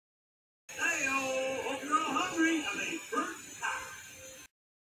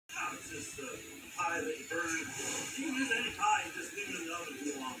use the pie that you burn. You can use any pie, just leave it in the oven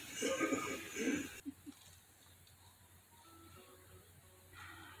too long.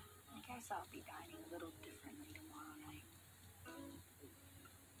 I guess I'll be dining a little differently tomorrow night.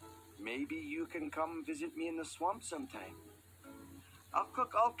 Maybe you can come visit me in the swamp sometime. I'll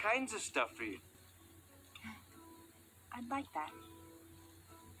cook all kinds of stuff for you. I'd like that.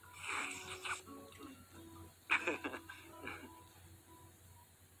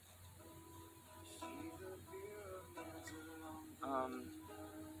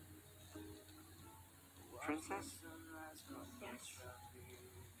 Princess? Yes.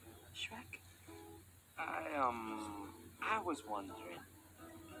 Shrek? I was wondering,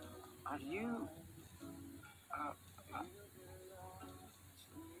 are you,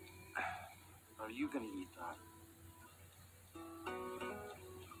 are you gonna eat that?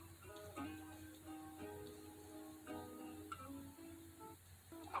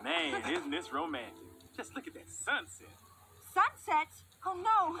 Man, isn't this romantic? Just look at that sunset. Sunset? Oh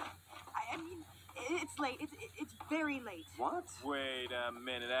no! I mean, it's late. It's very late. What? Wait a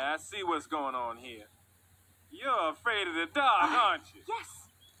minute, I see what's going on here. You're afraid of the dark, aren't you?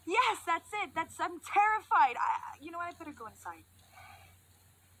 Yes, that's it. I'm terrified. You know what? I better go inside.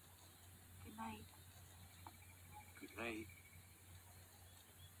 Good night. Good night.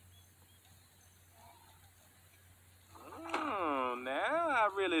 Oh, now I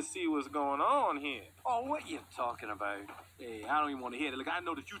really see what's going on here. Oh, what you talking about? Hey, I don't even want to hear it. Look, I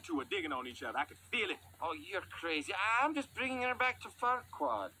know that you two are digging on each other. I can feel it. Oh, you're crazy. I'm just bringing her back to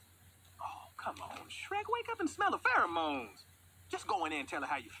Farquaad. Oh, come on, Shrek. Wake up and smell the pheromones. Just go in there and tell her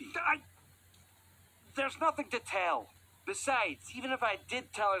how you feel. There's nothing to tell. Besides, even if I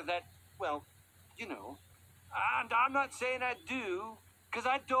did tell her that, well, you know, and I'm not saying I do, because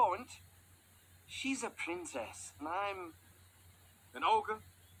I don't. She's a princess, and I'm... An ogre?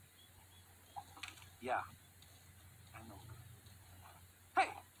 Yeah, an ogre. Hey,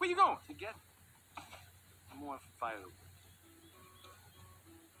 where you going? To get more firewood.